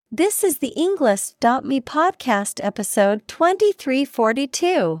This is the English.me podcast episode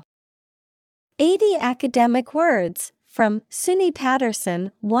 2342. 80 academic words from Sunni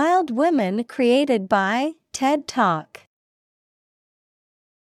Patterson, Wild Women created by TED Talk.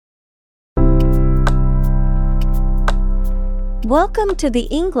 Welcome to the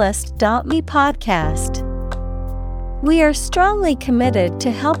English.me podcast. We are strongly committed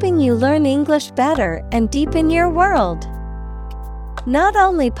to helping you learn English better and deepen your world. Not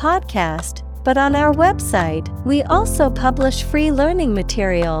only podcast, but on our website, we also publish free learning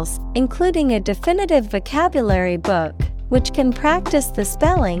materials, including a definitive vocabulary book, which can practice the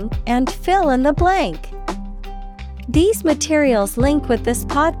spelling and fill in the blank. These materials link with this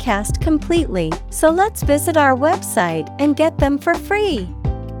podcast completely, so let's visit our website and get them for free.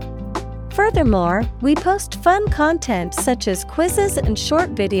 Furthermore, we post fun content such as quizzes and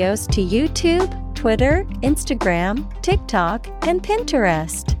short videos to YouTube, Twitter, Instagram, TikTok, and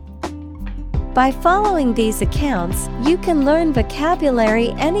Pinterest. By following these accounts, you can learn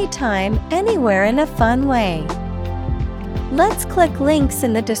vocabulary anytime, anywhere in a fun way. Let's click links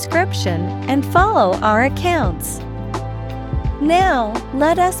in the description and follow our accounts. Now,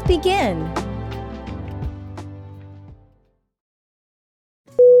 let us begin.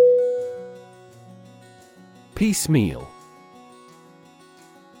 Piecemeal.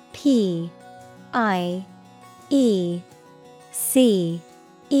 P-I-E-C-E-M-E-A-L.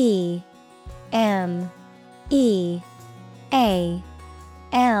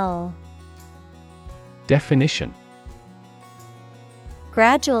 Definition: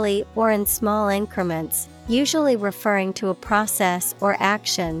 gradually or in small increments, usually referring to a process or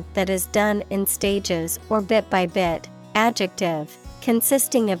action that is done in stages or bit by bit. Adjective,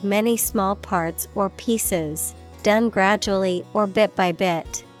 consisting of many small parts or pieces, done gradually or bit by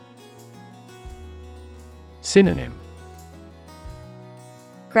bit. Synonym: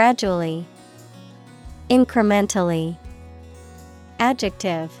 gradually, incrementally.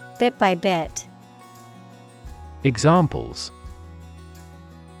 Adjective, bit by bit. Examples: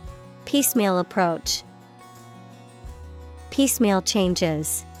 piecemeal approach, piecemeal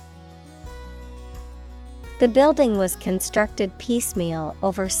changes. The building was constructed piecemeal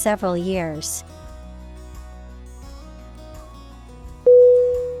over several years.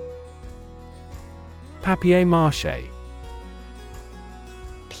 Papier-mâché.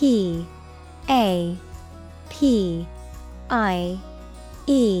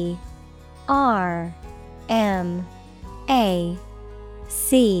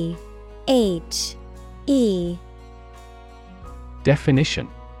 Definition: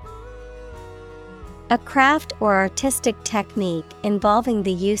 a craft or artistic technique involving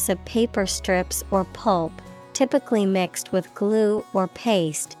the use of paper strips or pulp, typically mixed with glue or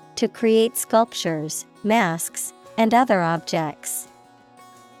paste, to create sculptures, masks, and other objects.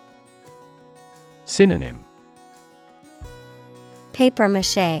 Synonym: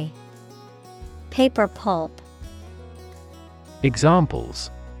 papier-mâché, paper pulp. Examples: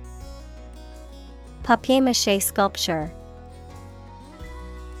 papier-mâché sculpture,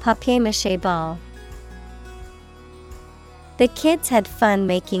 papier-mâché ball. The kids had fun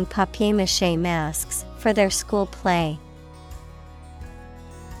making papier-mâché masks for their school play.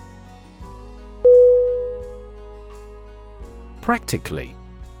 Practically.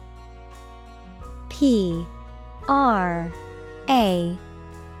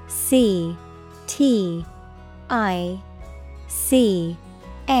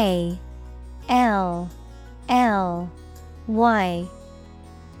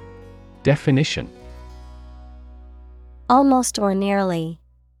 Definition: almost or nearly.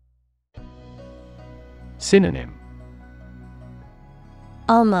 Synonym: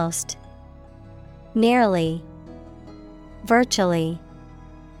 almost, nearly, virtually.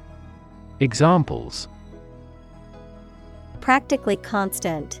 Examples: practically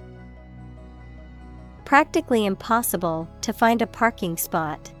constant, practically impossible to find a parking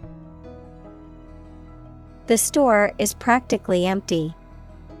spot. The store is practically empty.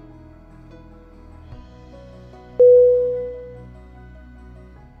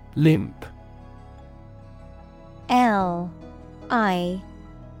 Limp. L-I-M-P.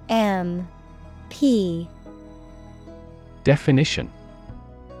 Definition: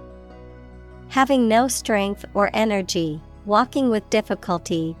 having no strength or energy, walking with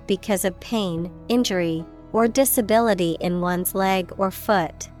difficulty because of pain, injury, or disability in one's leg or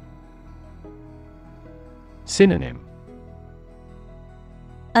foot. Synonym: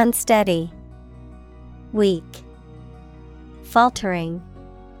 unsteady, weak, faltering.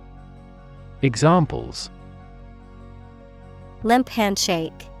 Examples: limp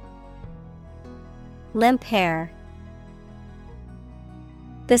handshake, limp hair.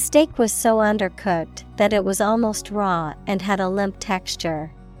 The steak was so undercooked that it was almost raw and had a limp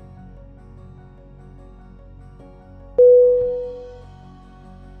texture.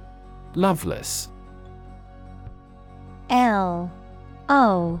 Loveless. Loveless.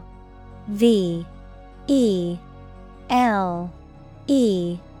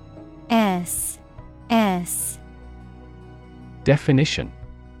 Definition: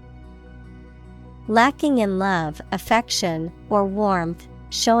 lacking in love, affection, or warmth,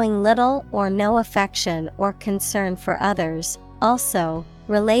 showing little or no affection or concern for others, also,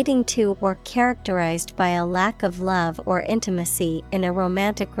 relating to or characterized by a lack of love or intimacy in a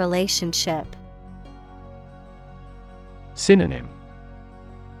romantic relationship. Synonym: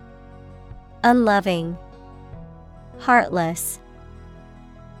 unloving, heartless.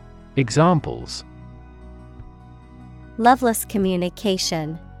 Examples: loveless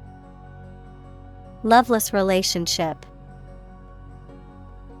communication, loveless relationship.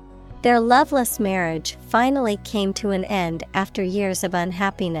 Their loveless marriage finally came to an end after years of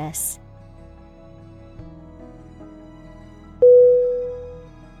unhappiness.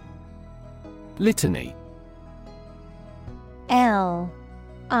 Litany.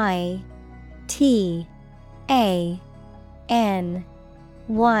 Litany.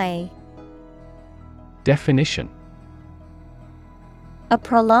 Definition: a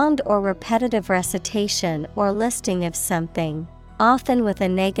prolonged or repetitive recitation or listing of something, often with a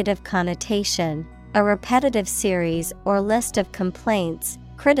negative connotation, a repetitive series or list of complaints,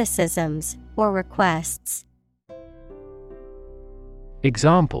 criticisms, or requests.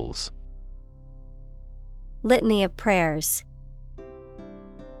 Examples: litany of prayers,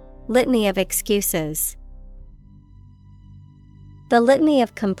 litany of excuses. The litany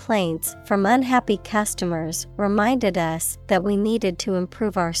of complaints from unhappy customers reminded us that we needed to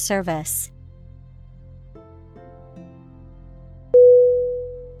improve our service.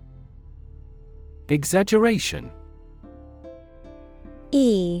 Exaggeration.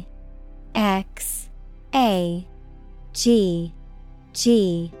 Exaggeration.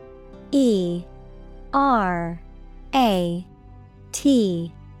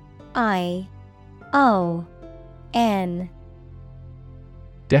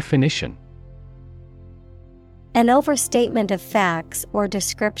 Definition: an overstatement of facts or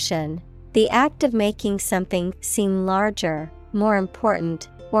description, the act of making something seem larger, more important,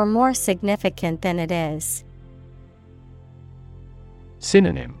 or more significant than it is.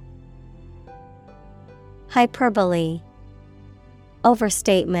 Synonym: hyperbole,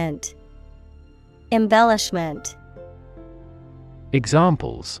 overstatement, embellishment.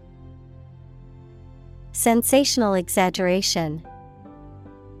 Examples: sensational exaggeration,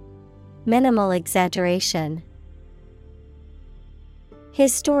 minimal exaggeration.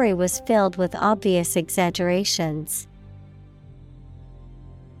 His story was filled with obvious exaggerations.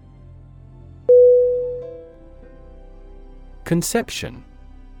 Conception.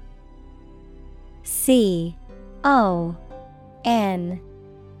 Conception.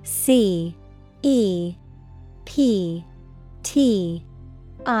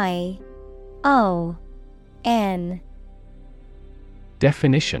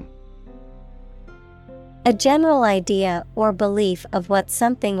 Definition: a general idea or belief of what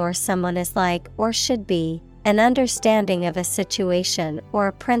something or someone is like or should be, an understanding of a situation or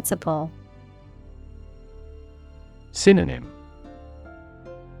a principle. Synonym: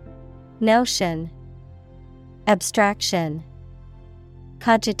 notion, abstraction,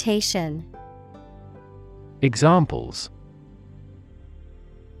 cogitation. Examples: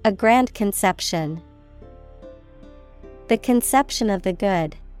 a grand conception, the conception of the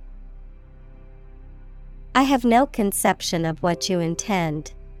good. I have no conception of what you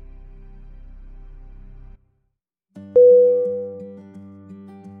intend.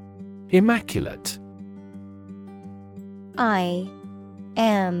 Immaculate. Immaculate.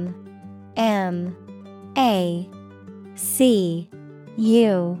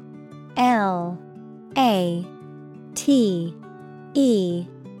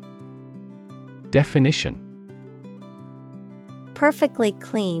 Definition: perfectly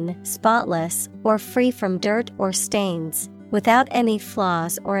clean, spotless, or free from dirt or stains, without any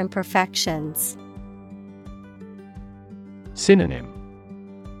flaws or imperfections. Synonym: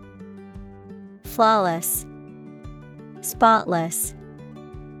 flawless, spotless,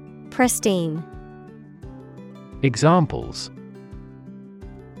 pristine. Examples: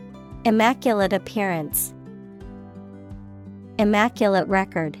 immaculate appearance, immaculate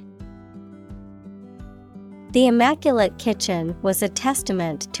record. The immaculate kitchen was a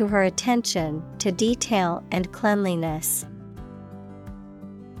testament to her attention to detail and cleanliness.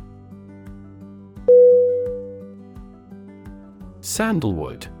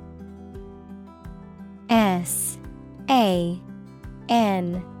 Sandalwood. Sandalwood.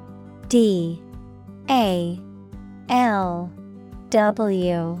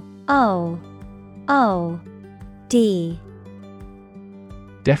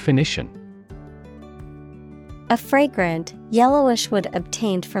 Definition. A fragrant, yellowish wood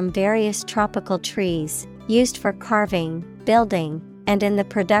obtained from various tropical trees, used for carving, building, and in the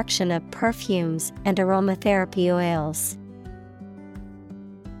production of perfumes and aromatherapy oils.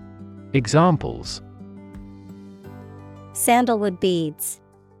 Examples. Sandalwood beads.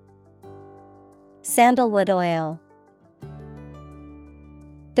 Sandalwood oil.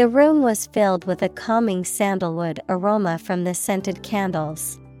 The room was filled with a calming sandalwood aroma from the scented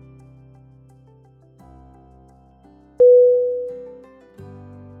candles.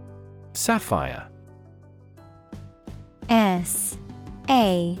 Sapphire.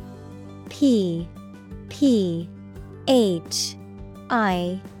 Sapphire.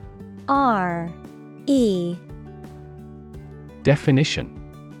 Definition.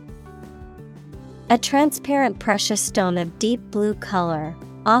 A transparent precious stone of deep blue color,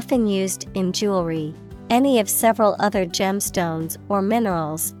 often used in jewelry, any of several other gemstones or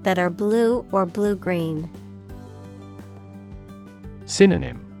minerals that are blue or blue-green.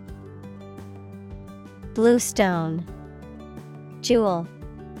 Synonym. Bluestone, jewel,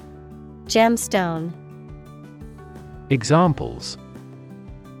 gemstone. Examples.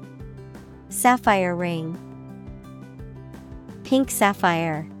 Sapphire ring. Pink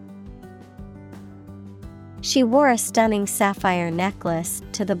sapphire. She wore a stunning sapphire necklace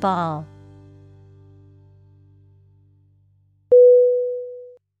to the ball.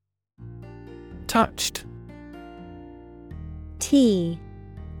 Touched.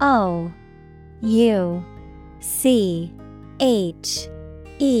 Touched.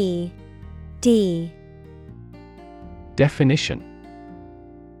 Definition.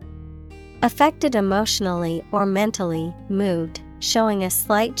 Affected emotionally or mentally, moved, showing a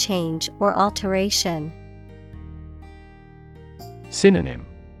slight change or alteration. Synonym.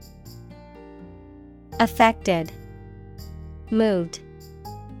 Affected, moved,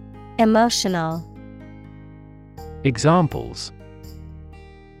 emotional. Examples.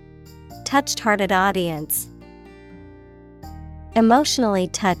 Touched-hearted audience. Emotionally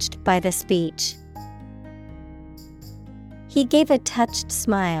touched by the speech. He gave a touched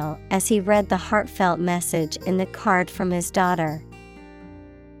smile as he read the heartfelt message in the card from his daughter.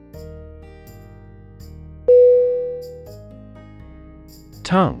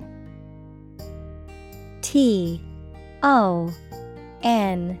 Tongue. Tongue.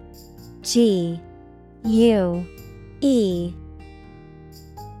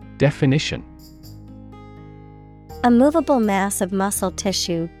 Definition. A movable mass of muscle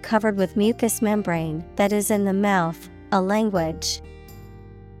tissue covered with mucous membrane that is in the mouth, a language.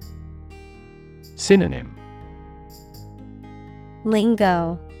 Synonym.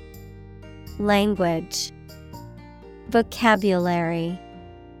 Lingo, language, vocabulary.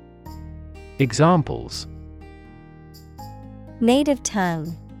 Examples. Native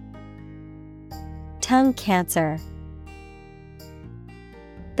tongue. Tongue cancer.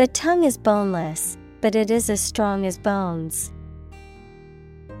 The tongue is boneless, but it is as strong as bones.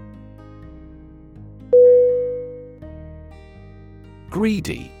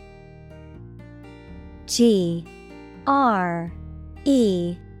 Greedy. Greedy.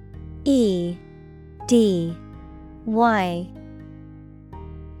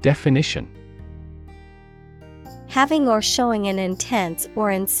 Definition. Having or showing an intense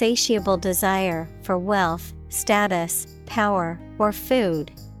or insatiable desire for wealth, status, power, or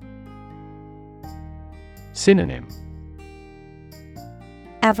food. Synonym.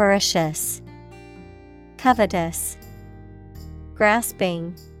 Avaricious, covetous,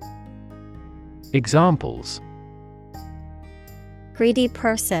 grasping. Examples. Greedy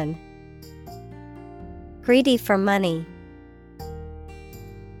person. Greedy for money.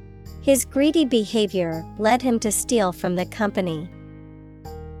 His greedy behavior led him to steal from the company.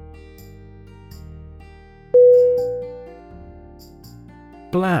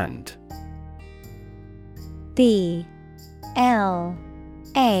 Bland. B-L-A-N-D.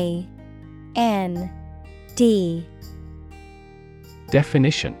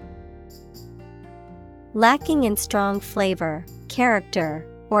 Definition. Lacking in strong flavor, character,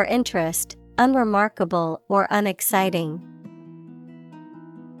 or interest, unremarkable or unexciting.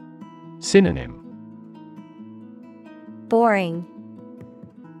 Synonym. Boring,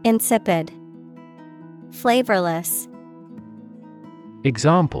 insipid, flavorless.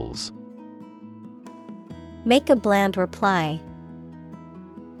 Examples. Make a bland reply.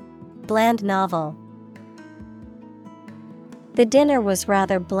 Bland novel. The dinner was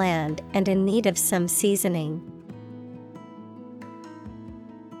rather bland and in need of some seasoning.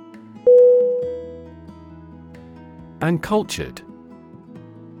 Uncultured.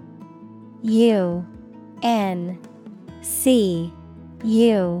 UNCULtured.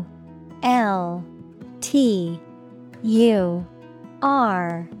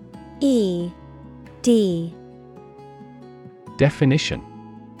 Definition: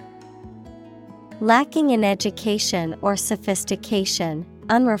 lacking in education or sophistication,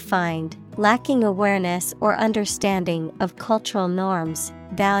 unrefined, lacking awareness or understanding of cultural norms,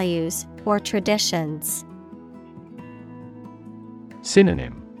 values, or traditions.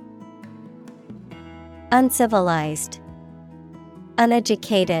 Synonym: uncivilized,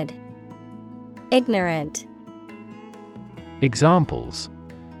 uneducated, ignorant. Examples: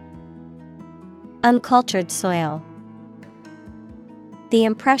 uncultured soil. The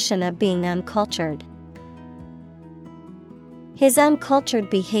impression of being uncultured. His uncultured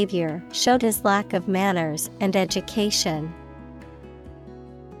behavior showed his lack of manners and education.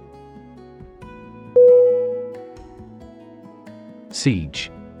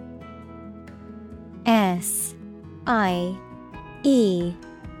 Siege. S-I-E-G-E.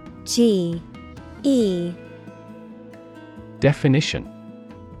 Definition: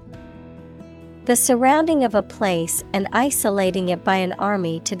 the surrounding of a place and isolating it by an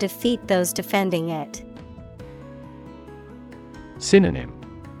army to defeat those defending it. Synonym: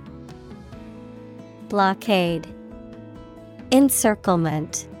 blockade,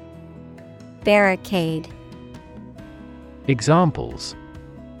 encirclement, barricade. Examples: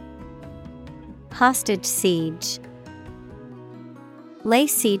 hostage siege. Lay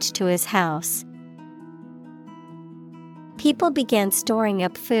siege to his house. People began storing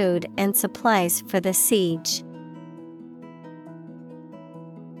up food and supplies for the siege.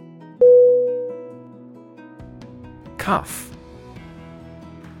 Cuff.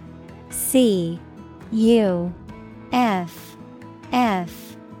 C-U-F-F.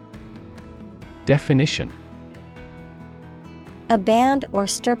 Definition: a band or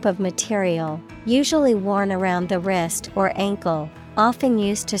strip of material, usually worn around the wrist or ankle, often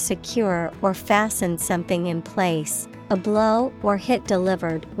used to secure or fasten something in place. A blow or hit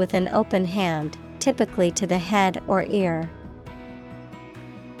delivered with an open hand, typically to the head or ear.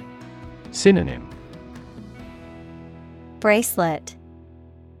 Synonym: bracelet,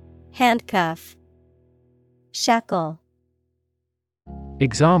 handcuff, shackle.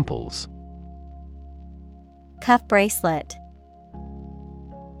 Examples: cuff bracelet,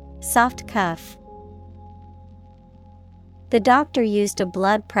 soft cuff. The doctor used a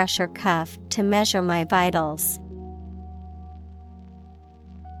blood pressure cuff to measure my vitals.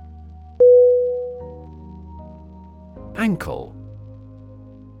 Ankle.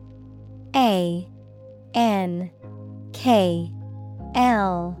 A-N-K-L-E.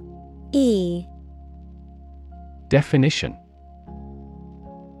 Definition: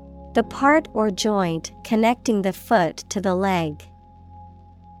 the part or joint connecting the foot to the leg.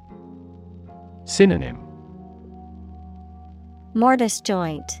 Synonym: mortise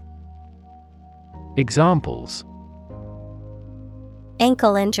joint. Examples: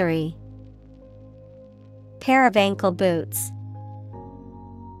 ankle injury. Pair of ankle boots.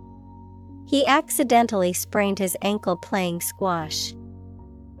 He accidentally sprained his ankle playing squash.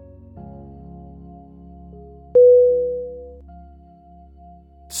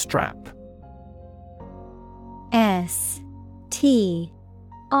 Strap. S-T-R-A-P.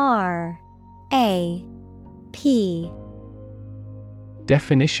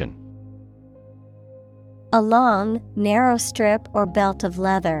 Definition: a long, narrow strip or belt of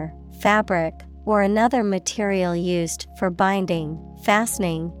leather, fabric, or another material used for binding,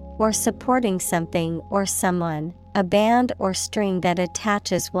 fastening, or supporting something or someone, a band or string that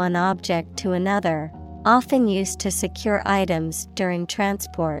attaches one object to another, often used to secure items during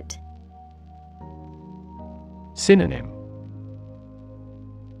transport. Synonym: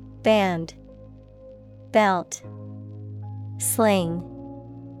 band, belt, sling.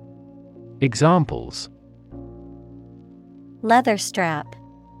 Examples: leather strap,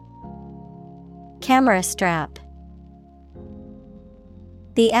 camera strap.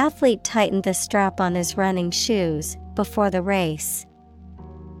 The athlete tightened the strap on his running shoes before the race.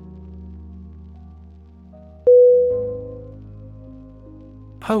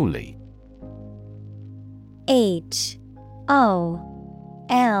 Holy. H-O-L-Y.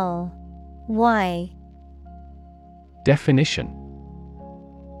 Definition: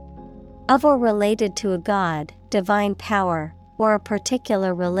 of or related to a god, divine power, or a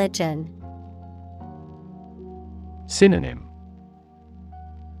particular religion. Synonym: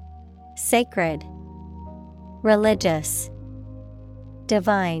 Sacred, religious,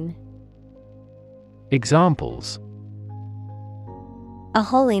 divine. Examples: A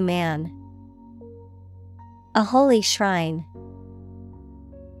holy man. A holy shrine.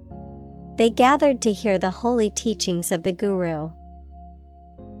 They gathered to hear the holy teachings of the Guru.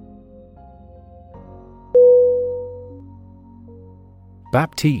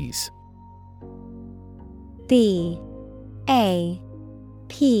 Baptize. B-A-P-T-I-Z-E.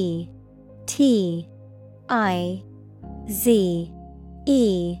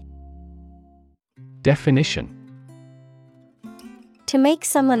 Definition: To make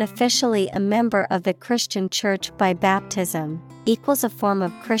someone officially a member of the Christian Church by baptism equals a form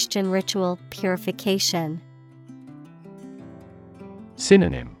of Christian ritual purification.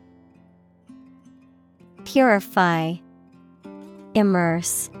 Synonym: Purify,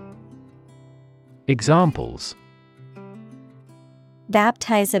 immerse. Examples: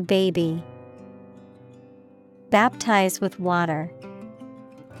 Baptize a baby. Baptize with water.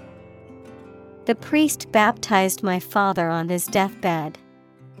 The priest baptized my father on his deathbed.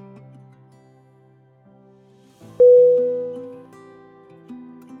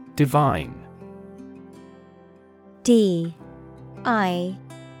 Divine. D-I-V-I-N-E.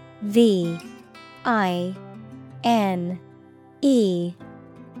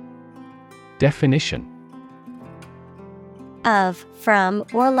 Definition: Of, from,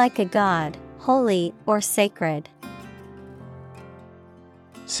 or like a god, holy or sacred.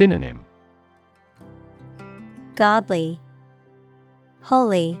 Synonym: Godly,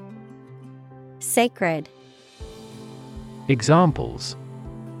 holy, sacred. Examples: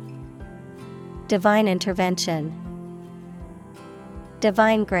 Divine intervention.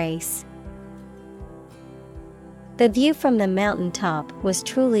 Divine grace. The view from the mountaintop was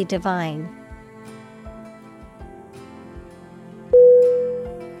truly divine.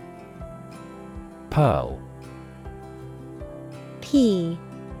 Pearl.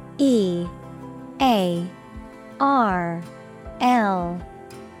 P-E-A-R-L.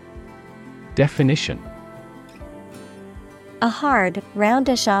 Definition: A hard,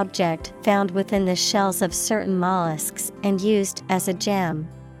 roundish object found within the shells of certain mollusks and used as a gem.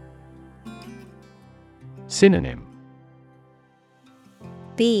 Synonym: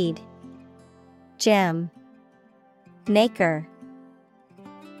 Bead, gem, nacre.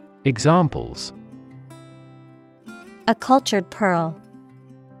 Examples: A cultured pearl.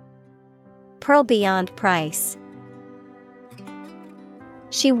 Pearl beyond price.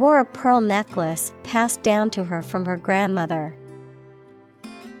 She wore a pearl necklace passed down to her from her grandmother.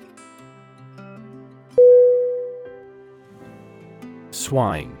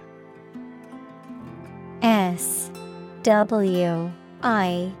 Swine. S-W-I-N-E.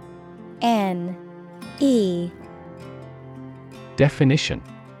 Definition: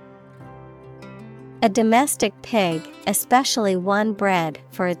 A domestic pig, especially one bred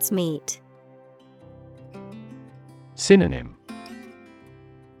for its meat. Synonym: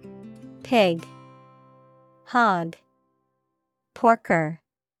 Pig, hog, porker.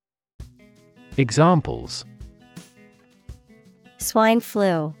 Examples: Swine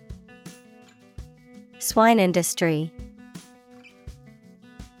flu. Swine industry.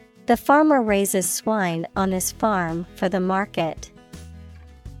 The farmer raises swine on his farm for the market.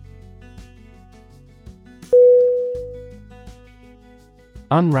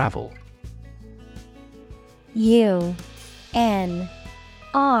 Unravel. U-N-R-A-V-E-L.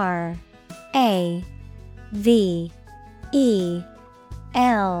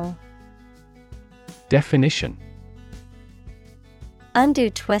 Definition: Undo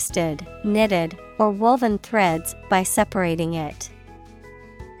twisted, knitted, or woven threads by separating it.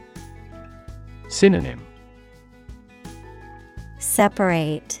 Synonym: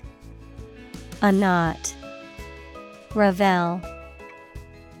 Separate, unknot, ravel.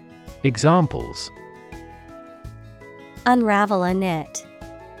 Examples: Unravel a knit.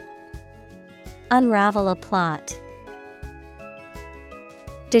 Unravel a plot.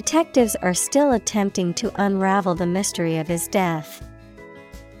 Detectives are still attempting to unravel the mystery of his death.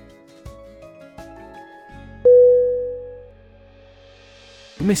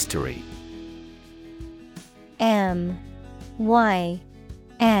 Mystery. M-Y-S-T-E-R-Y.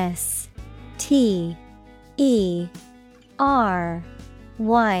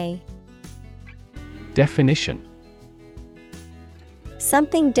 Definition: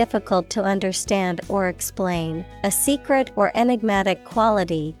 Something difficult to understand or explain, a secret or enigmatic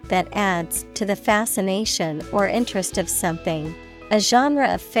quality that adds to the fascination or interest of something. A genre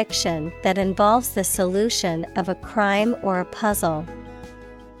of fiction that involves the solution of a crime or a puzzle.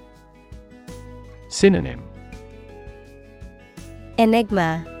 Synonym: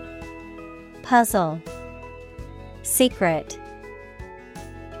 Enigma, puzzle, secret.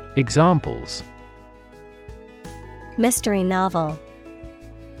 Examples: mystery novel,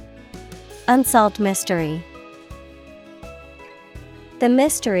 unsolved mystery. The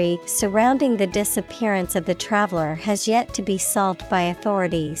mystery surrounding the disappearance of the traveler has yet to be solved by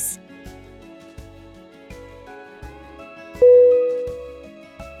authorities.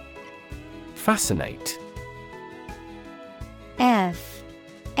 Fascinate. Fascinate.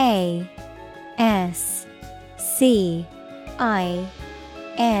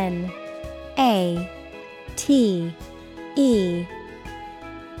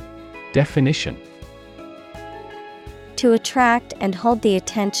 Definition: to attract and hold the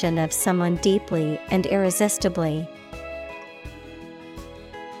attention of someone deeply and irresistibly.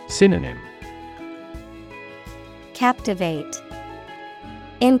 Synonym: Captivate,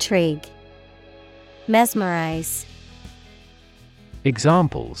 intrigue, mesmerize.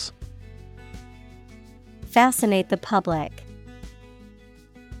 Examples: fascinate the public,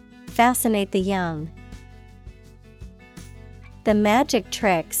 fascinate the young. The magic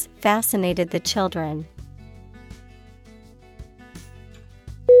tricks fascinated the children.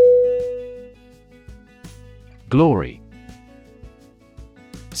 Glory.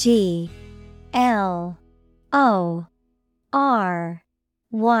 Glory.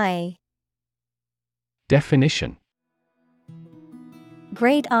 Definition: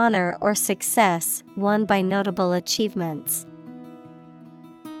 great honor or success won by notable achievements.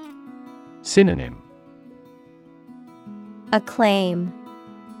 Synonym: acclaim,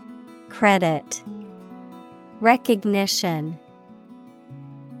 credit, recognition.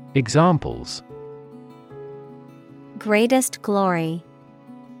 Examples: greatest glory,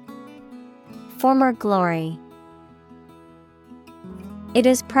 former glory. It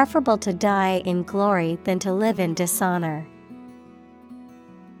is preferable to die in glory than to live in dishonor.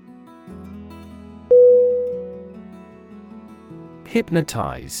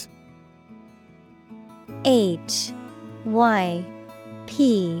 Hypnotize. Hypnotize.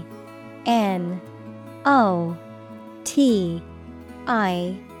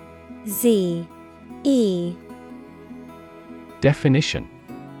 Definition: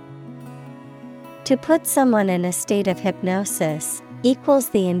 to put someone in a state of hypnosis equals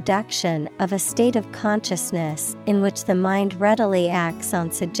the induction of a state of consciousness in which the mind readily acts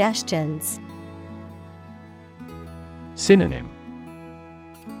on suggestions. Synonym: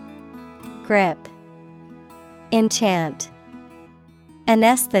 grip, enchant,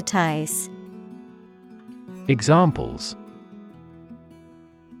 anesthetize. Examples: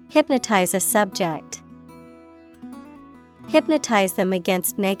 hypnotize a subject, hypnotize them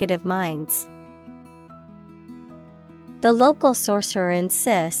against negative minds. The local sorcerer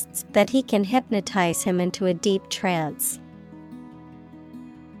insists that he can hypnotize him into a deep trance.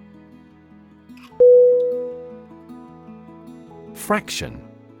 Fraction.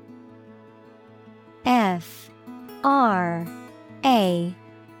 Fraction.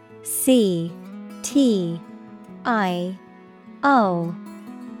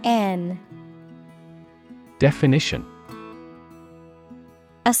 Definition: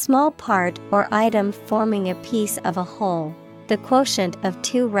 a small part or item forming a piece of a whole, the quotient of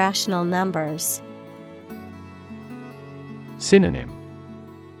two rational numbers. Synonym: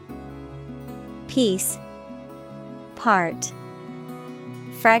 piece, part,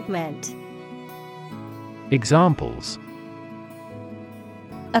 fragment. Examples: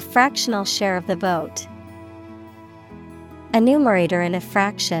 a fractional share of the vote, a numerator in a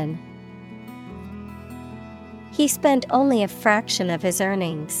fraction. He spent only a fraction of his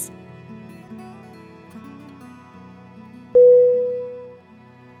earnings.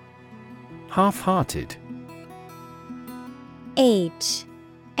 Half-hearted.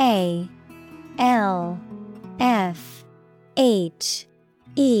 Half-hearted.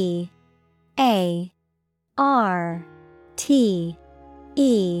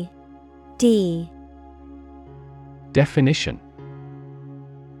 Definition: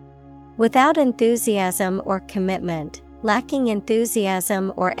 without enthusiasm or commitment, lacking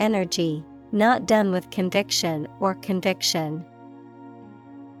enthusiasm or energy, not done with conviction or conviction.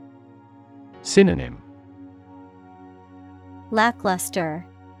 Synonym: lackluster,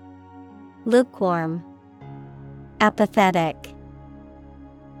 lukewarm, apathetic.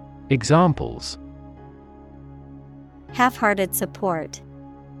 Examples: half-hearted support,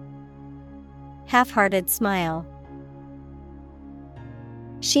 half-hearted smile.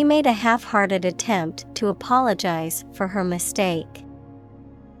 She made a half-hearted attempt to apologize for her mistake.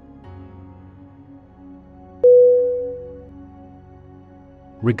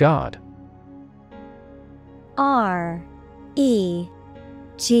 Regard. R-E-G-A-R-D.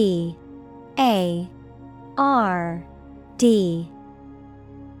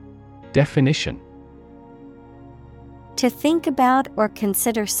 Definition: to think about or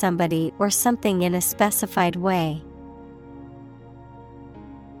consider somebody or something in a specified way.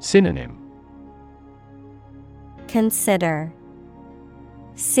 Synonym: Consider,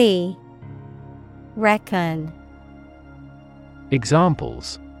 see, reckon.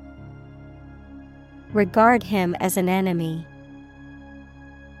 Examples: regard him as an enemy.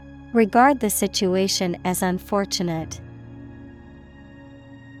 Regard the situation as unfortunate.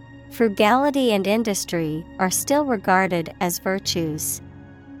 Frugality and industry are still regarded as virtues.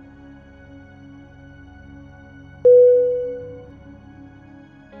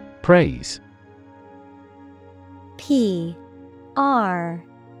 Praise. P-R-A-I-S-E.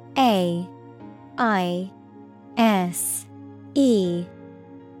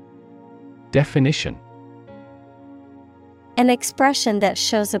 Definition: an expression that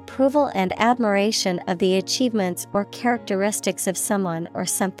shows approval and admiration of the achievements or characteristics of someone or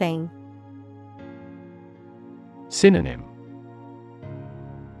something. Synonym: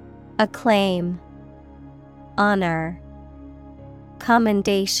 acclaim, honor,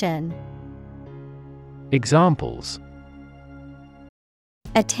 commendation. Examples: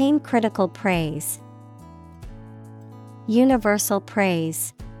 attain critical praise. Universal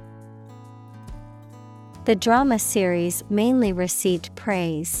praise. The drama series mainly received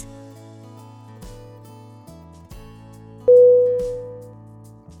praise.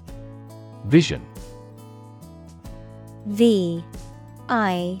 Vision. V-I-S-I-O-N.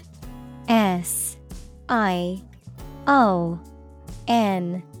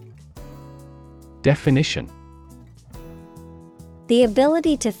 Definition: the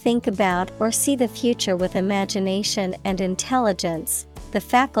ability to think about or see the future with imagination and intelligence, the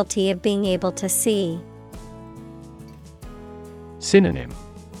faculty of being able to see. Synonym: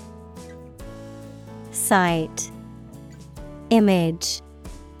 sight, image,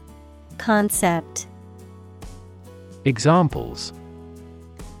 concept. Examples: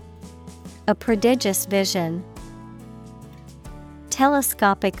 a prodigious vision.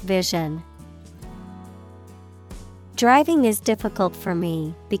 Telescopic vision. Driving is difficult for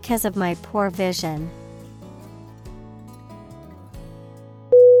me because of my poor vision.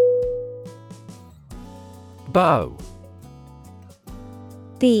 Bow.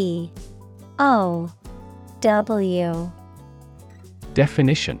 B-O-W.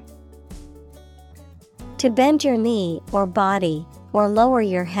 Definition: to bend your knee or body, or lower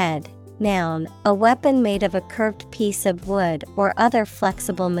your head. Noun, a weapon made of a curved piece of wood or other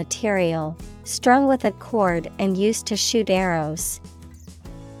flexible material, strung with a cord and used to shoot arrows.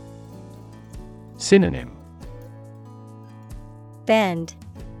 Synonym: bend,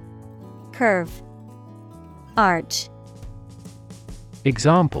 curve, arch.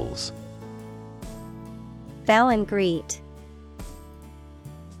 Examples: bow and greet.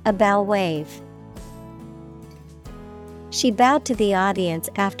 A bow wave. She bowed to the audience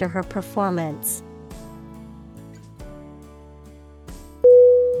after her performance.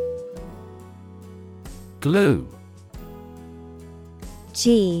 Glue.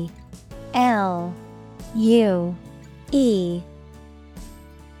 G-L-U-E.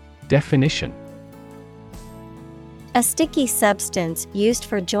 Definition: a sticky substance used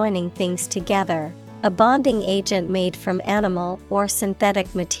for joining things together, a bonding agent made from animal or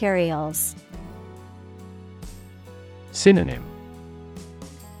synthetic materials. Synonym: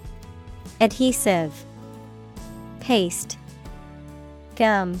 adhesive, paste,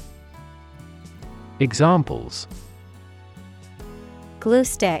 gum. Examples: glue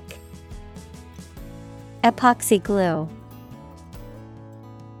stick, epoxy glue.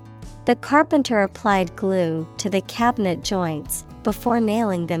 The carpenter applied glue to the cabinet joints before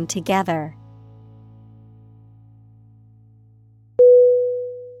nailing them together.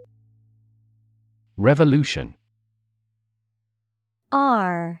 Revolution.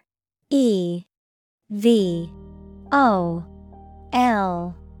 R-E-V-O-L-U-T-I-O-N.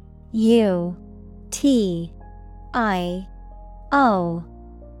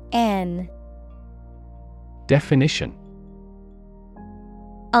 Definition: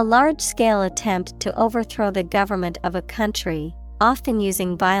 a large-scale attempt to overthrow the government of a country, often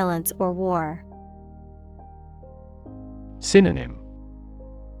using violence or war. Synonym: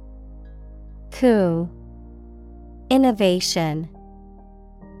 coup, innovation,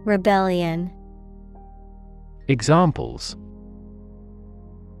 rebellion. Examples: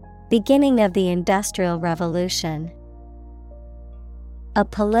 beginning of the Industrial Revolution. A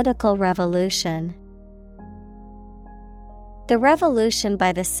political revolution. The revolution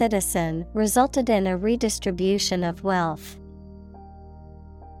by the citizen resulted in a redistribution of wealth.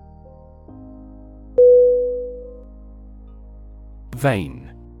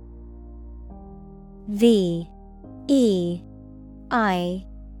 Vein. V-E-I-N.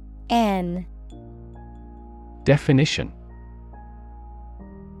 Definition: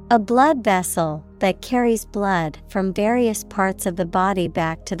 a blood vessel that carries blood from various parts of the body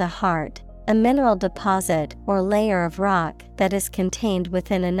back to the heart, a mineral deposit or layer of rock that is contained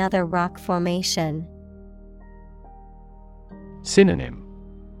within another rock formation. Synonym: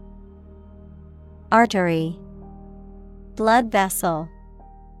 artery, blood vessel,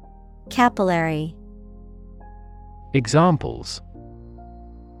 capillary. Examples: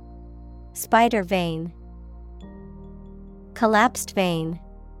 spider vein, collapsed vein.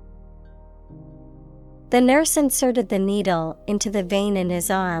 The nurse inserted the needle into the vein in his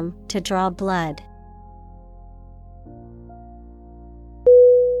arm to draw blood.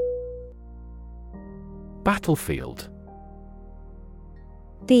 Battlefield.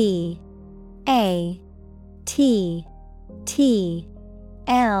 B-A-T-T-L-E-F-I-E-L-D.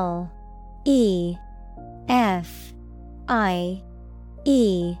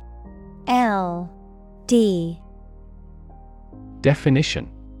 Definition: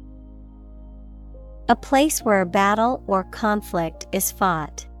 a place where a battle or conflict is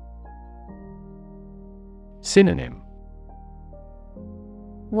fought. Synonym: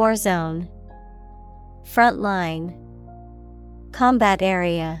 war zone, front line, combat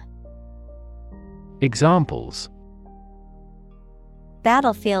area. Examples: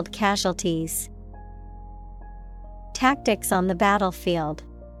 battlefield casualties, tactics on the battlefield.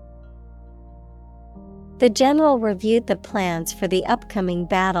 The general reviewed the plans for the upcoming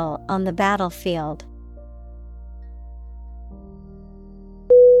battle on the battlefield.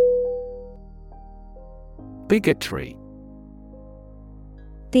 Bigotry.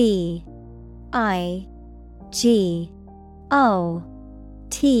 B-I-G-O-T-R-Y.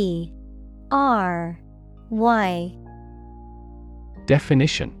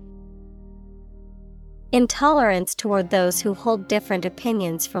 Definition: intolerance toward those who hold different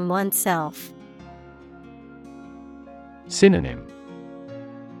opinions from oneself. Synonym: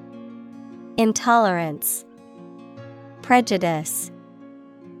 intolerance, prejudice,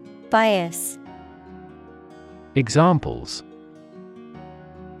 bias. Examples: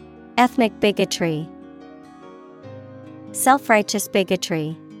 ethnic bigotry, self-righteous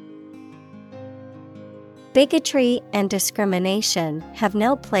bigotry. Bigotry and discrimination have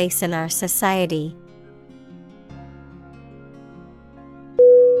no place in our society.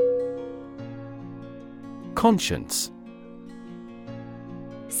 Conscience.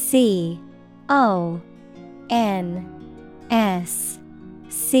 C-O-N-S-C-I-E-N-C-E.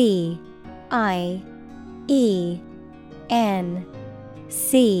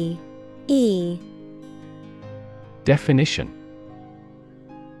 Definition: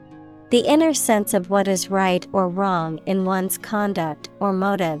 the inner sense of what is right or wrong in one's conduct or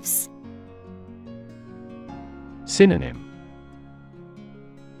motives. Synonym: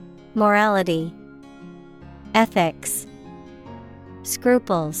 morality, ethics,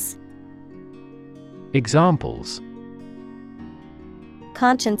 scruples. Examples: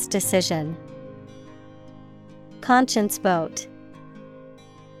 conscience decision, conscience vote.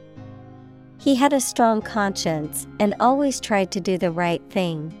 He had a strong conscience and always tried to do the right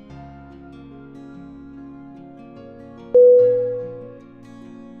thing.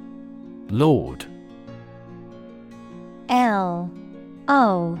 Lord. L-O-R-D.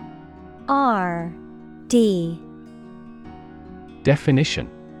 Definition: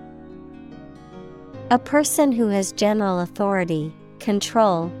 a person who has general authority,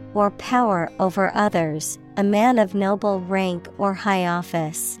 control, or power over others, a man of noble rank or high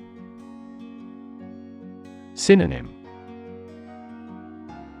office. Synonym: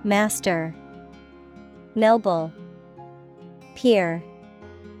 master, noble, peer.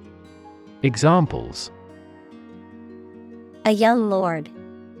 Examples: a young lord,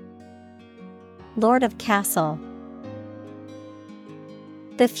 lord of castle.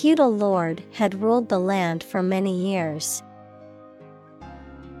 The feudal lord had ruled the land for many years.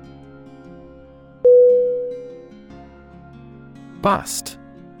 Bust.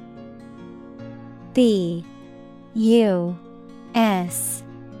 B-U-S-T.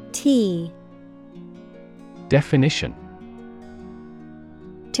 Definition: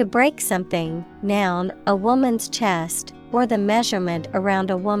 to break something, noun, a woman's chest, or the measurement around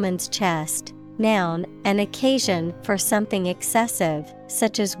a woman's chest, noun, an occasion for something excessive,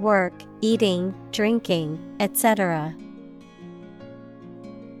 such as work, eating, drinking, etc.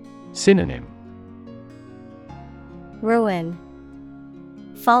 Synonym: ruin,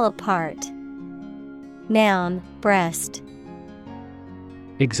 fall apart. Noun, breast.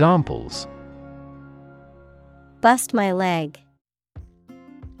 Examples: bust my leg,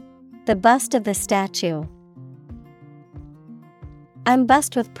 The bust of the statue. I'm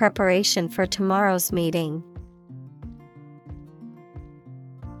bust with preparation for tomorrow's meeting.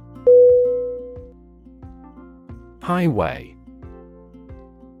 Highway.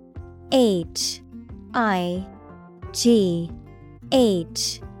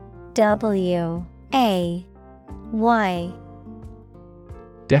 Highway.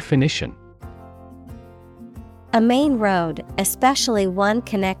 Definition. A main road, especially one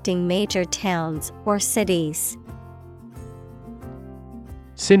connecting major towns or cities.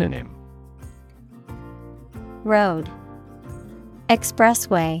 Synonym. Road,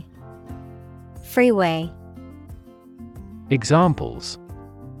 expressway, freeway. Examples.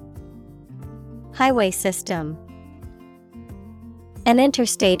 Highway system. An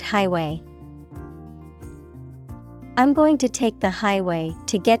interstate highway. I'm going to take the highway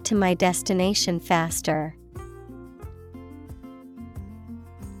to get to my destination faster.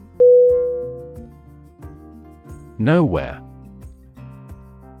 Nowhere.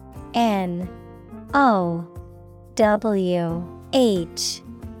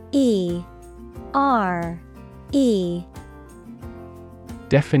 Nowhere.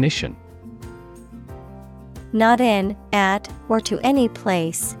 Definition. Not in, at, or to any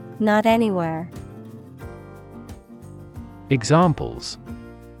place, not anywhere. Examples.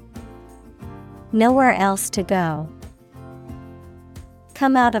 Nowhere else to go.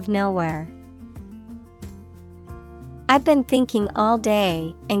 Come out of nowhere. I've been thinking all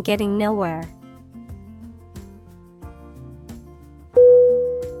day and getting nowhere.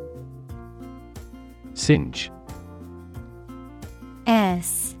 Singe.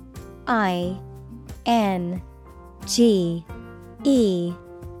 Singe.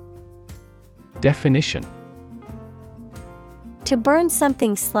 Definition. To burn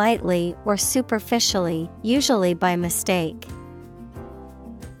something slightly or superficially, usually by mistake.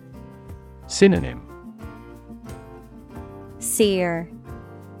 Synonym. Sear,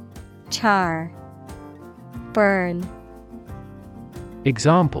 char, burn.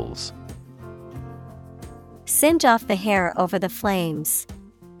 Examples. Singe off the hair over the flames.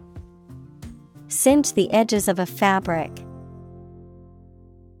 Singe the edges of a fabric.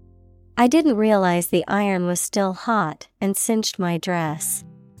 I didn't realize the iron was still hot and singed my dress.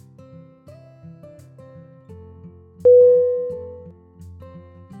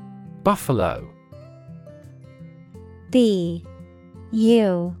 Buffalo.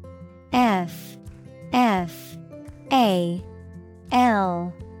 Buffalo.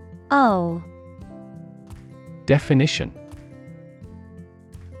 Definition.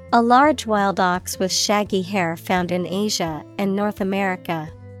 A large wild ox with shaggy hair found in Asia and North America.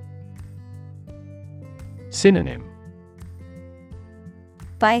 Synonym.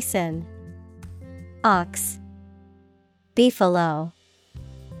 Bison, ox, beefalo.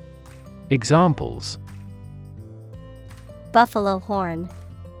 Examples. Buffalo horn,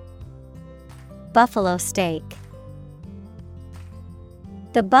 buffalo steak.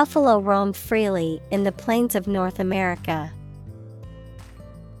 The buffalo roamed freely in the plains of North America.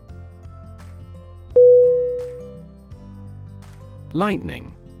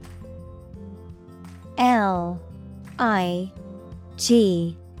 Lightning. Lightning.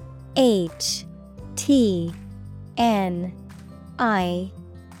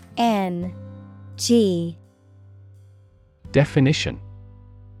 Definition.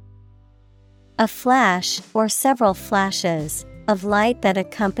 A flash or several flashes of light that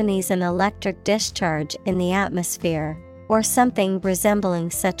accompanies an electric discharge in the atmosphere, or something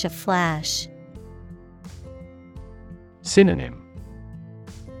resembling such a flash. Synonym.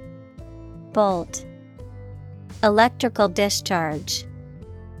 Bolt, electrical discharge.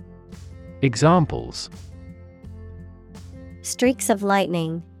 Examples. Streaks of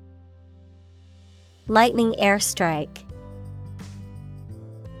lightning, lightning airstrike.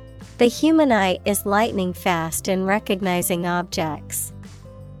 The human eye is lightning fast in recognizing objects.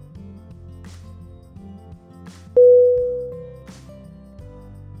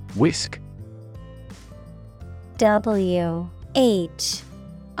 Whisk. Whisk.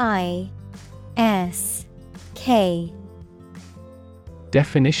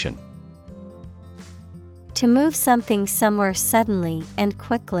 Definition. To move something somewhere suddenly and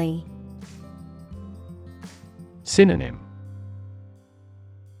quickly. Synonym.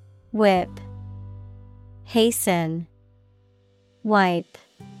 Whip, hasten, wipe.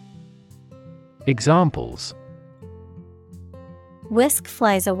 Examples. Whisk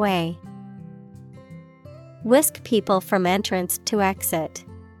flies away. Whisk people from entrance to exit.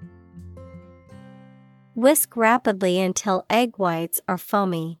 Whisk rapidly until egg whites are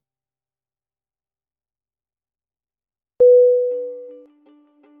foamy.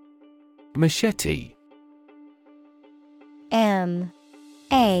 Machete. Machete.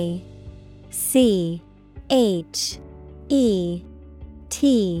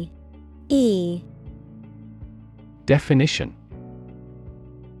 Definition: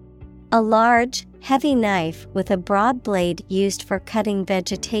 A large, heavy knife with a broad blade used for cutting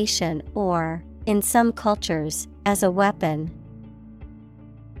vegetation or, in some cultures, as a weapon.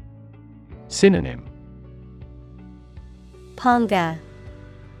 Synonym: Panga,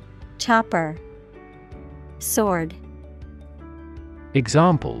 chopper, sword.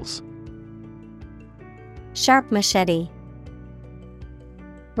 Examples: Sharp machete,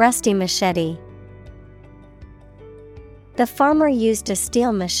 rusty machete. The farmer used a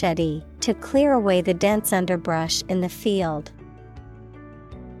steel machete to clear away the dense underbrush in the field.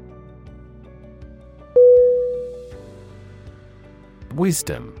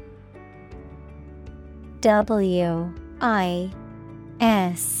 Wisdom. Wisdom.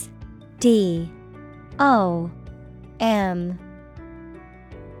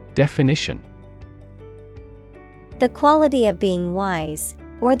 Definition: The quality of being wise,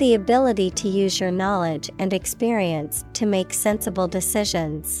 or the ability to use your knowledge and experience to make sensible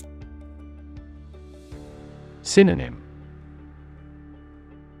decisions. Synonym: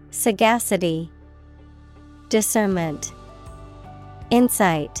 Sagacity, discernment,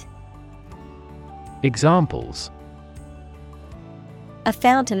 insight. Examples: A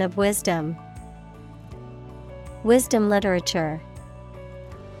fountain of wisdom. Wisdom literature.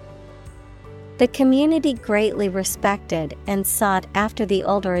 The community greatly respected and sought after the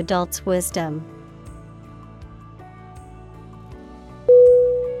older adult's wisdom.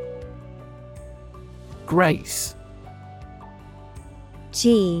 Grace.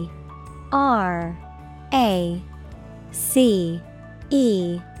 Grace.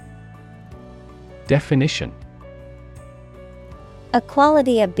 Definition: A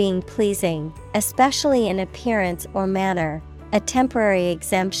quality of being pleasing, especially in appearance or manner, a temporary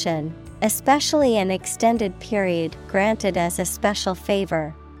exemption, especially an extended period granted as a special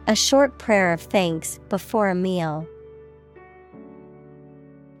favor, a short prayer of thanks before a meal.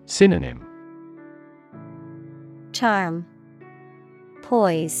 Synonym: Charm,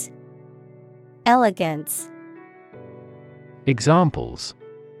 poise, elegance. Examples: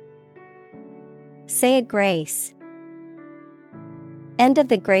 Say a grace. End of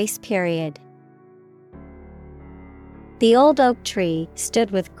the grace period. The old oak tree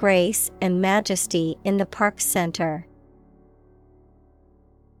stood with grace and majesty in the park center.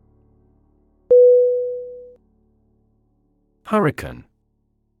 Hurricane.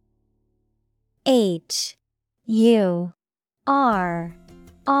 Hurricane.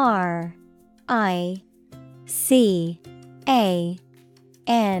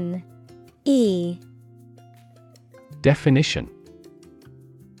 Definition: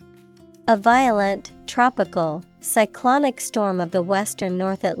 A violent, tropical, cyclonic storm of the western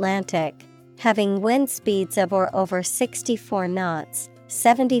North Atlantic, having wind speeds of or over 64 knots,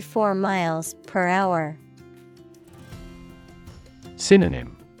 74 miles per hour.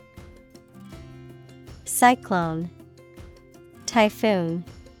 Synonym: Cyclone, typhoon,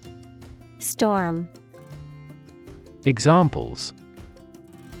 storm. Examples: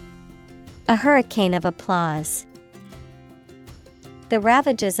 A hurricane of applause. The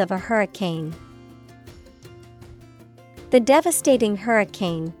ravages of a hurricane. The devastating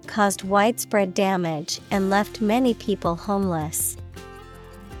hurricane caused widespread damage and left many people homeless.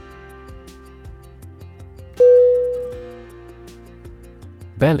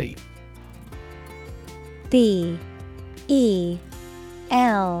 Belly. B-E-L-L-Y.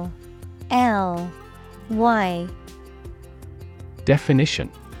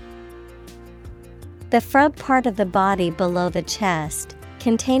 Definition: The front part of the body below the chest,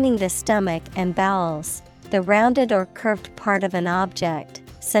 containing the stomach and bowels, the rounded or curved part of an object,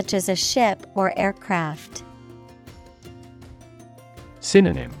 such as a ship or aircraft.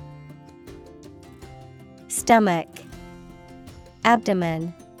 Synonym: Stomach,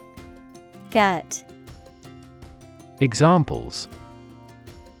 abdomen, gut. Examples: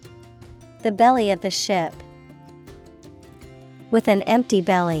 The belly of the ship. With an empty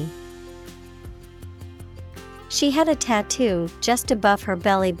belly. She had a tattoo just above her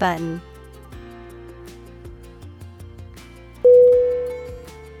belly button.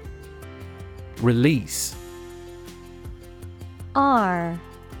 Release. R-E-L-E-A-S-E.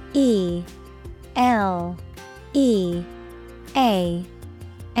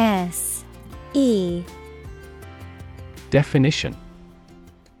 Definition: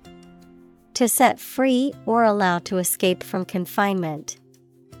 To set free or allow to escape from confinement.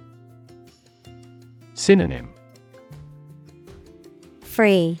 Synonym: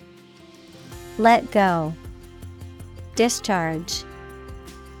 Free, Let go. Discharge.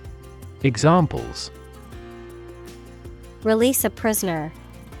 Examples: Release a prisoner.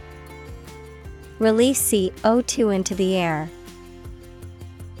 Release CO2 into the air.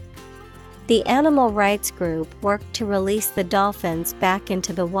 The animal rights group worked to release the dolphins back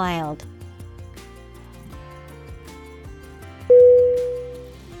into the wild.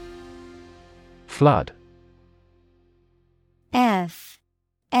 Flood.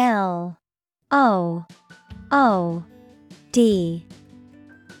 FLOOD.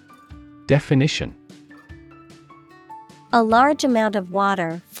 Definition: A large amount of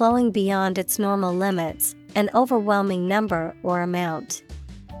water flowing beyond its normal limits, an overwhelming number or amount.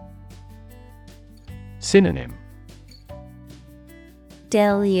 Synonym: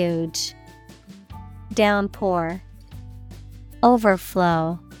 Deluge, downpour,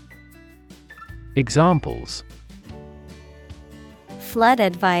 overflow. Examples: Flood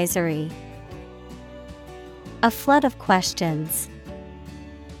advisory. A flood of questions.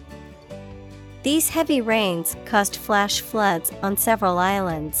 These heavy rains caused flash floods on several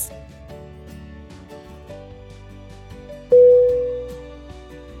islands.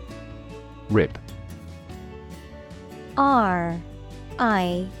 Rip. R-I-P.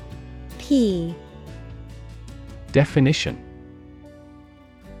 Definition: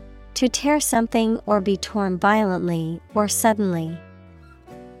 To tear something or be torn violently or suddenly.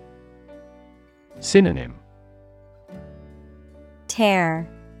 Synonym: Tear,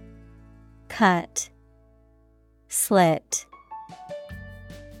 cut, slit.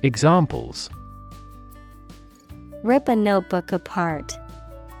 Examples: Rip a notebook apart.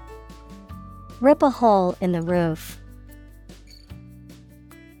 Rip a hole in the roof.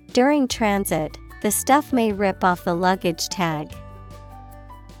 During transit, the stuff may rip off the luggage tag.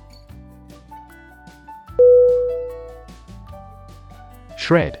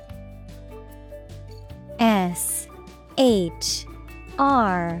 Shred. S-H-R-E-D.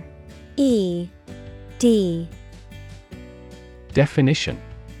 Definition: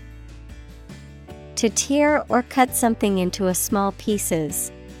 To tear or cut something into a small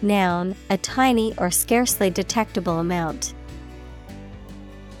pieces. Noun, a tiny or scarcely detectable amount.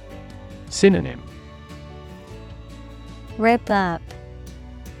 Synonym: Rip up,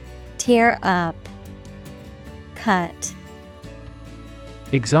 tear up, cut.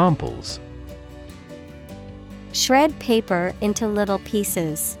 Examples: Shred paper into little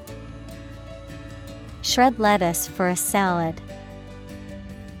pieces. Shred lettuce for a salad.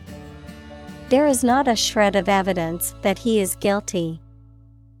 There is not a shred of evidence that he is guilty.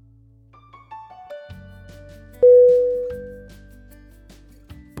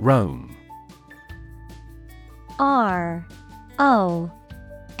 Roam. R-O-A-M.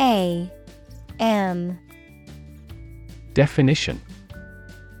 Definition: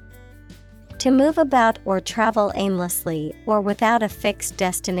 To move about or travel aimlessly or without a fixed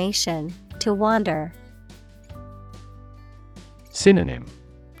destination, to wander. Synonym: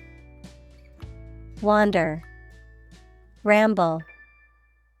 Wander, ramble,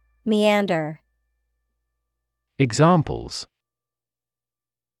 meander. Examples: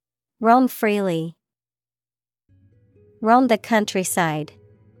 Roam freely. Roam the countryside.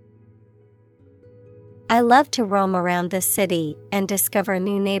 I love to roam around the city and discover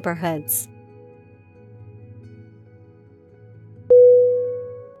new neighborhoods.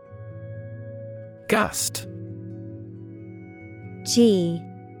 Gust. G-U-S-T.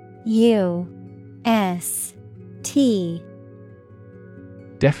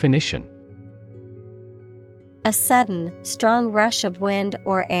 Definition: A sudden, strong rush of wind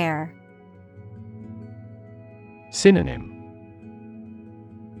or air. Synonym: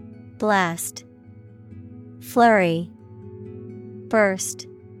 Blast, flurry, burst.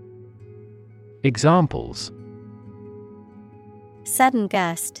 Examples: Sudden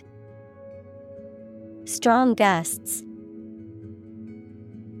gust. Strong gusts.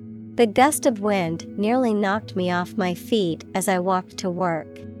 The gust of wind nearly knocked me off my feet as I walked to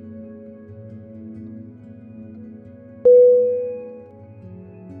work.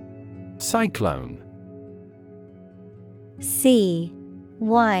 Cyclone. C-Y-C-L-O-N-E.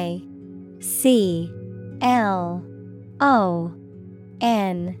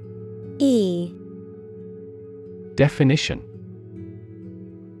 Definition: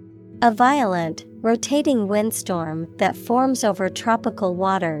 A violent, rotating windstorm that forms over tropical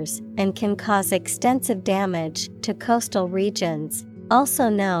waters and can cause extensive damage to coastal regions, also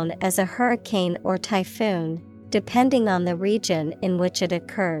known as a hurricane or typhoon, depending on the region in which it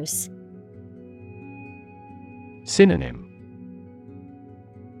occurs. Synonym: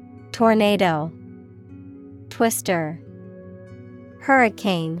 Tornado, twister,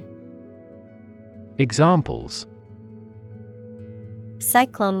 hurricane. Examples: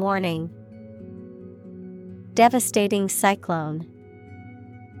 cyclone warning, devastating cyclone.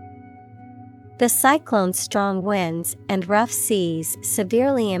 The cyclone's strong winds and rough seas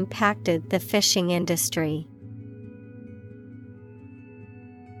severely impacted the fishing industry.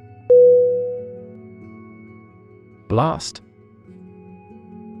 Blast.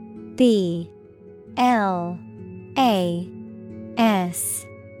 B-L-A-S-T.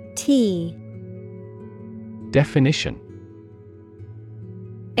 Definition: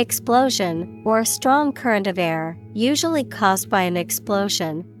 explosion or a strong current of air, usually caused by an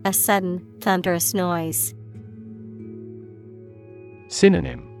explosion, a sudden, thunderous noise.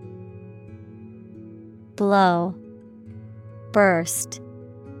 Synonym: Blow, burst,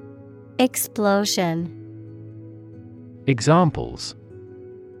 explosion. Examples: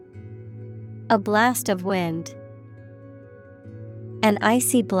 a blast of wind, an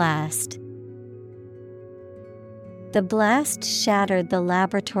icy blast. The blast shattered the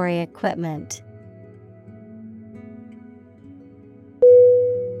laboratory equipment.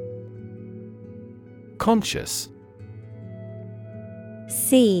 Conscious.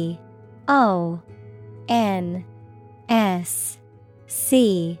 C-O-N-S-C-I-O-U-S.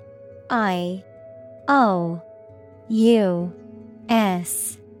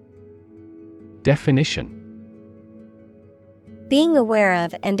 Definition: being aware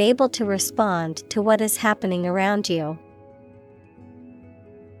of and able to respond to what is happening around you.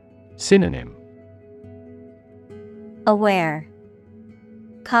 Synonym: aware,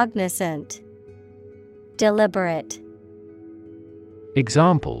 cognizant, deliberate.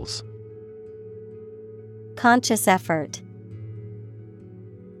 Examples: conscious effort,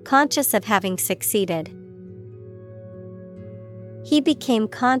 conscious of having succeeded. He became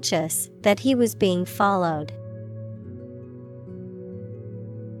conscious that he was being followed.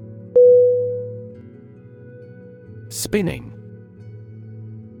 Spinning.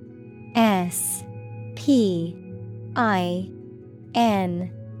 S-P-I-N-N-I-N-G.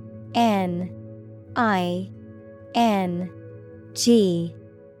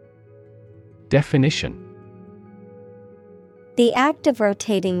 Definition: the act of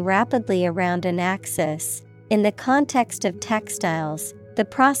rotating rapidly around an axis. In the context of textiles, the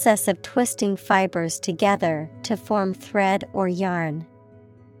process of twisting fibers together to form thread or yarn.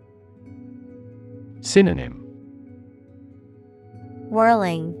 Synonym: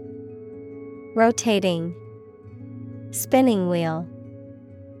 whirling, rotating, spinning wheel.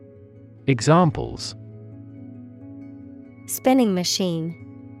 Examples: spinning machine,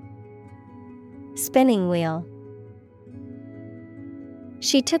 spinning wheel.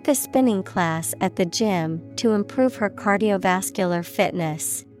 She took a spinning class at the gym to improve her cardiovascular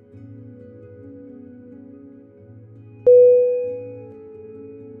fitness.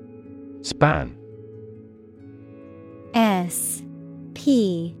 Span. S-P-A-N.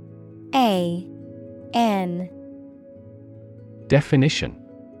 Definition: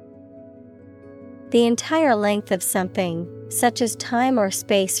 the entire length of something, such as time or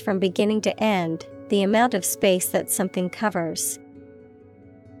space from beginning to end, the amount of space that something covers.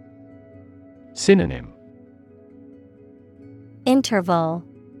 Synonym: interval,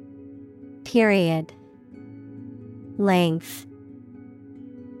 period, length.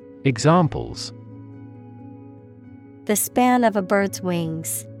 Examples: the span of a bird's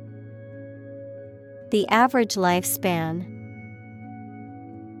wings, the average lifespan.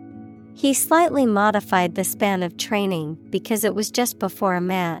 He slightly modified the span of training because it was just before a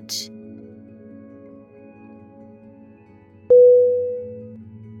match.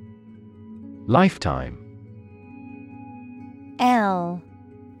 Lifetime. L-I-F-E-T-I-M-E.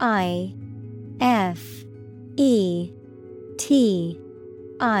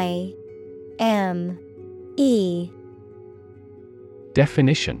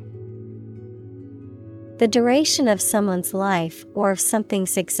 Definition: the duration of someone's life or of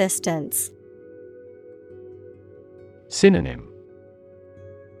something's existence. Synonym: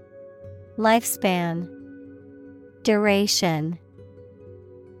 lifespan, duration.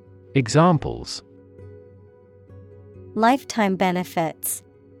 Examples: lifetime benefits.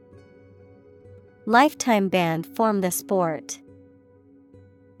 Lifetime ban formed the sport.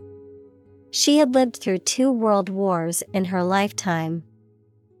 She had lived through 2 world wars in her lifetime.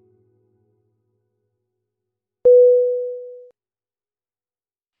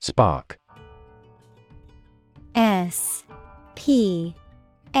 Spark. S-P-A-R-K.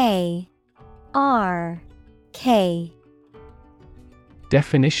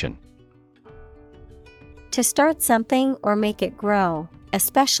 Definition: to start something or make it grow,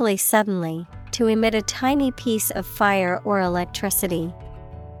 especially suddenly, to emit a tiny piece of fire or electricity.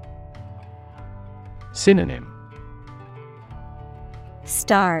 Synonym.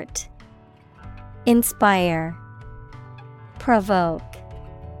 Start, inspire, provoke.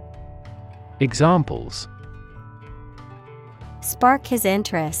 Examples: Spark his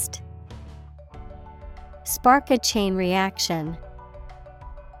interest. Spark a chain reaction.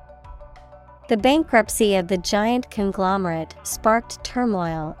 The bankruptcy of the giant conglomerate sparked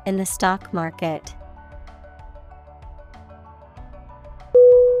turmoil in the stock market.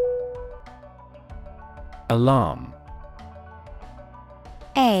 Alarm.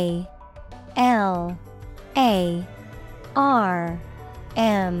 A-L-A-R-M.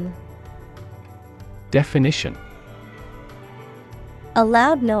 Definition: A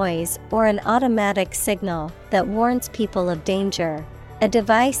loud noise or an automatic signal that warns people of danger. A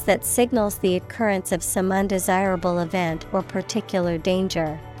device that signals the occurrence of some undesirable event or particular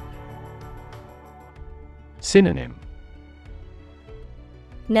danger. Synonym: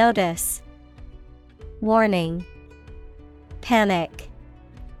 Notice, warning, panic.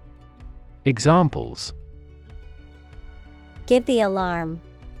 Examples: Give the alarm.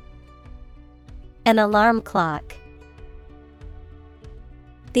 An alarm clock.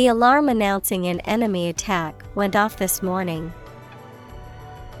 The alarm announcing an enemy attack went off this morning.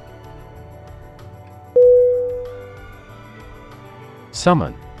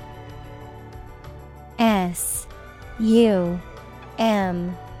 Summon. S-U-M-M-O-N.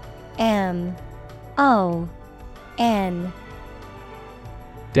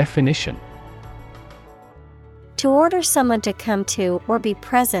 Definition: To order someone to come to or be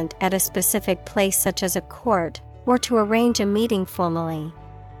present at a specific place such as a court, or to arrange a meeting formally.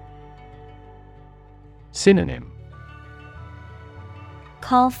 Synonym: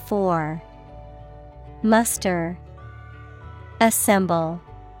 Call for, muster, assemble.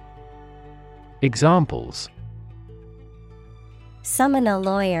 Examples: Summon a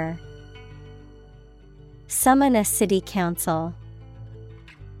lawyer. Summon a city council.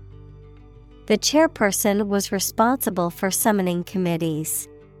 The chairperson was responsible for summoning committees.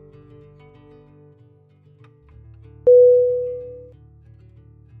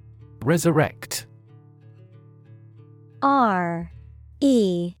 Resurrect.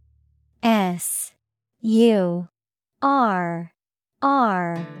 R-E-S-U-R-R-E-C-T.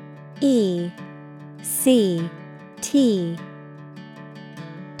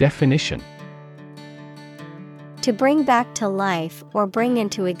 Definition: To bring back to life or bring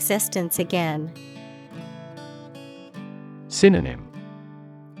into existence again. Synonym: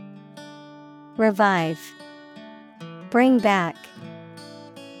 Revive, bring back,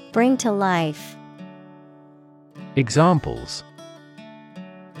 bring to life. Examples: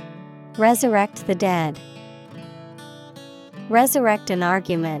 Resurrect the dead. Resurrect an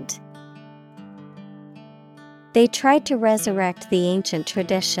argument. They tried to resurrect the ancient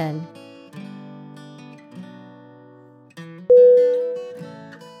tradition.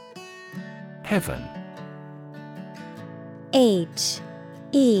 Heaven. H-E-A-V-E-N.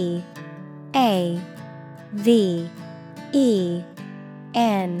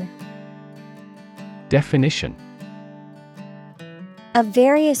 Definition: Of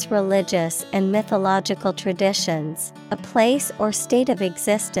various religious and mythological traditions, a place or state of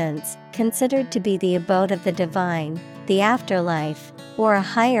existence considered to be the abode of the divine, the afterlife, or a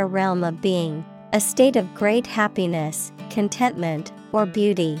higher realm of being, a state of great happiness, contentment, or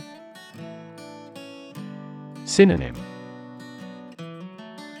beauty. Synonym: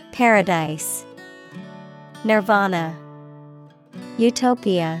 Paradise, Nirvana,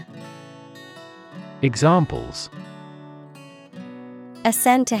 Utopia. Examples: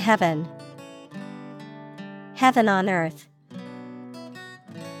 Ascend to heaven. Heaven on earth.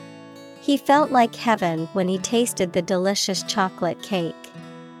 He felt like heaven when he tasted the delicious chocolate cake.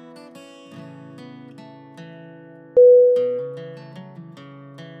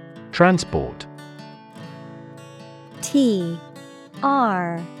 Transport. T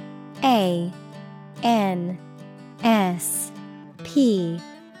R A N S P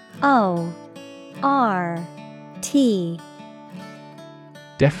O R T.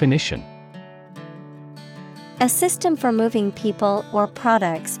 Definition: A system for moving people or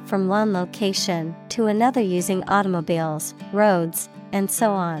products from one location to another using automobiles, roads, and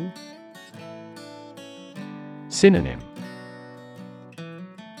so on. Synonym: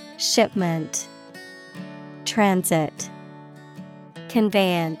 Shipment, transit,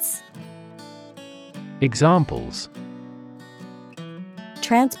 conveyance. Examples: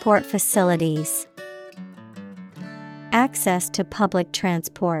 Transport facilities. Access to public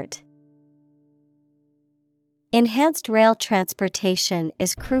transport. Enhanced rail transportation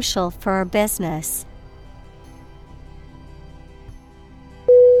is crucial for our business.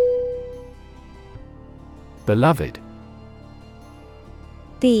 Beloved.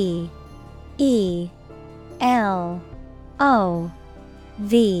 Beloved.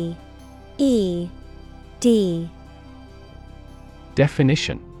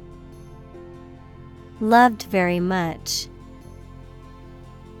 Definition. Loved very much.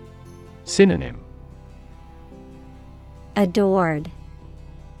 Synonym. Adored,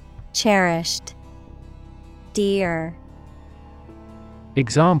 cherished, dear.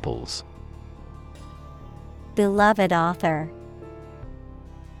 Examples. Beloved author.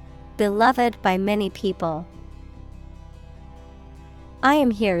 Beloved by many people. I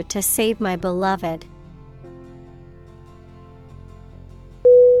am here to save my beloved.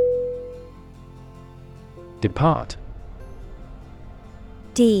 Depart.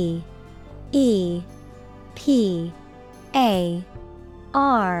 D-E-P-A-R-T.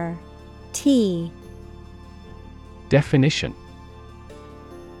 Definition.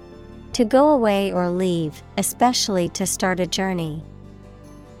 To go away or leave, especially to start a journey.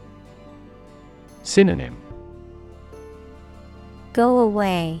 Synonym. Go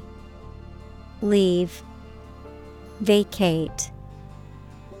away, leave, vacate.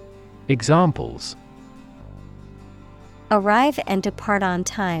 Examples. Arrive and depart on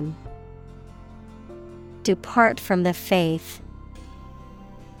time. Depart from the faith.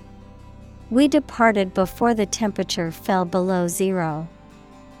 We departed before the temperature fell below 0.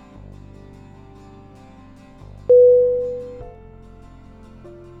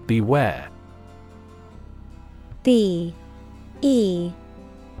 Beware. B-E-W-A-R-E.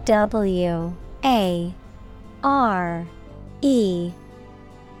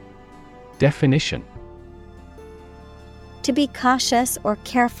 Definition. To be cautious or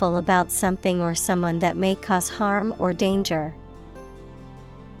careful about something or someone that may cause harm or danger.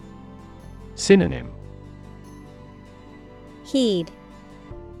 Synonym. Heed,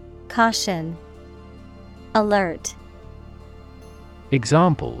 caution, alert.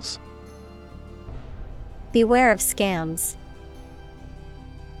 Examples. Beware of scams.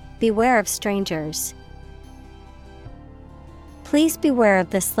 Beware of strangers. Please beware of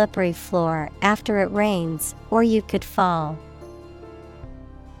the slippery floor after it rains, or you could fall.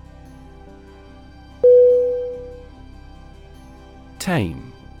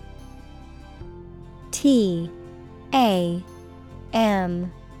 Tame. T-A-M-E.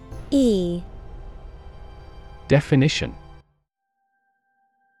 Definition.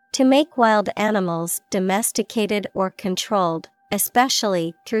 To make wild animals domesticated or controlled,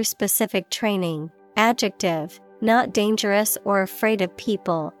 especially through specific training. Adjective. Not dangerous or afraid of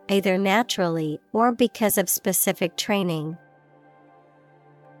people, either naturally or because of specific training.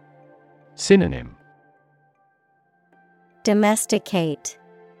 Synonym. Domesticate,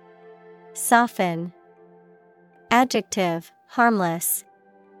 soften. Adjective. Harmless.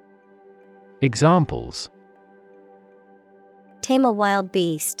 Examples. Tame a wild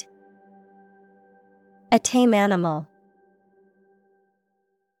beast. A tame animal.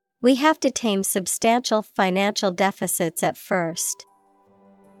 We have to tame substantial financial deficits at first.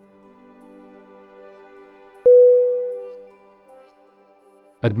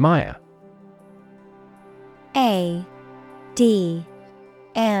 Admire. A D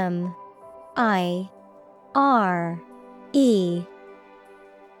M I R E.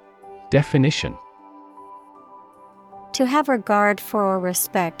 Definition. To have regard for or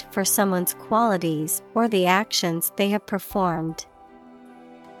respect for someone's qualities or the actions they have performed.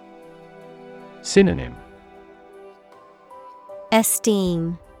 Synonym.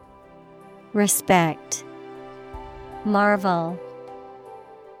 Esteem, respect, marvel.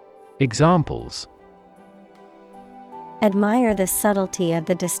 Examples. Admire the subtlety of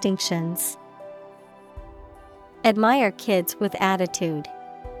the distinctions. Admire kids with attitude.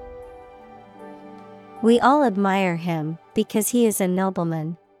 We all admire him because he is a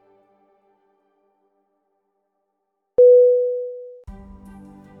nobleman.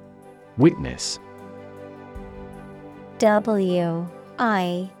 Witness. W-I-T-N-E-S-S.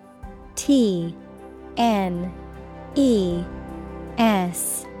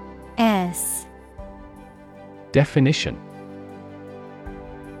 Definition.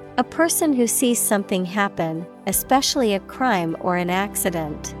 A person who sees something happen, especially a crime or an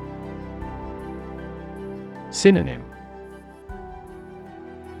accident. Synonym.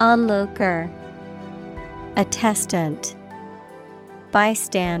 Onlooker, attestant,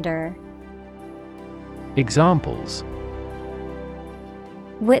 bystander. Examples.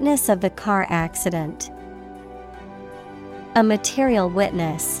 Witness of the car accident. A material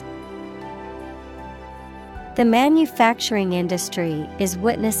witness. The manufacturing industry is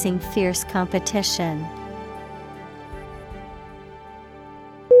witnessing fierce competition.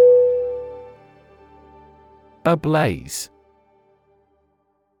 Ablaze.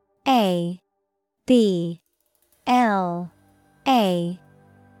 ABLAZE.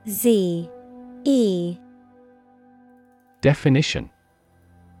 Definition: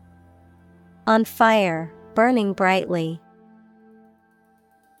 On fire, burning brightly.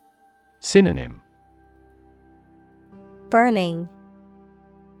 Synonym: Burning,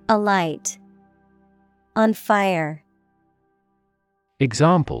 alight, on fire.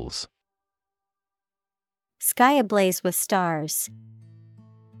 Examples: Sky ablaze with stars.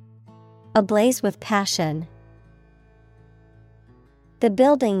 Ablaze with passion. The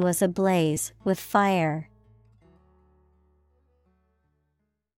building was ablaze with fire.